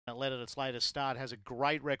led at its latest start, has a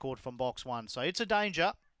great record from box 1. So it's a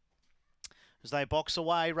danger as they box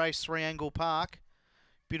away. Race 3, Angle Park.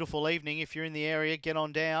 Beautiful evening. If you're in the area, get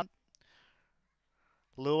on down.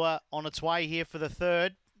 Lure on its way here for the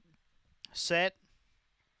third. Set.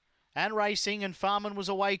 And racing, and Farman was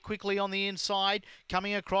away quickly on the inside.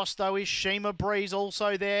 Coming across, though, is Shima Breeze.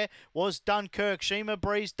 Also there was Dunkirk. Shima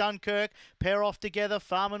Breeze, Dunkirk, pair off together.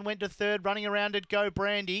 Farman went to third, running around at Go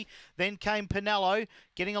Brandy. Then came Pinello.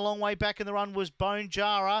 Getting a long way back in the run was Bone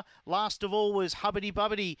Jara. Last of all was Hubbity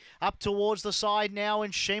Bubbity. Up towards the side now,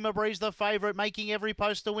 and Shima Breeze the favourite, making every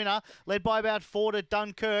post a winner. Led by about 4 to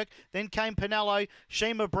Dunkirk. Then came Pinello.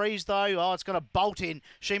 Shima Breeze, though, oh, it's going to bolt in.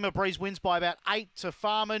 Shima Breeze wins by about 8 to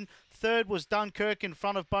Farman. Third was Dunkirk in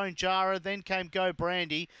front of Bone Jara. Then came Go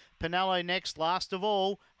Brandy. Pinello next. Last of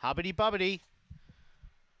all, Hubbity Bubbity.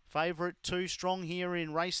 Favourite 2 strong here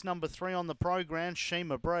in race number 3 on the program,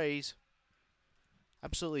 Shima Breeze.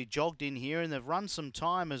 Absolutely jogged in here, and they've run some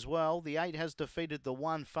time as well. The 8 has defeated the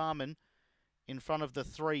 1, Farman, in front of the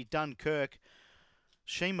 3, Dunkirk.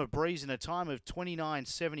 Shima Breeze in a time of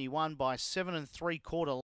 29.71 by 7 3/4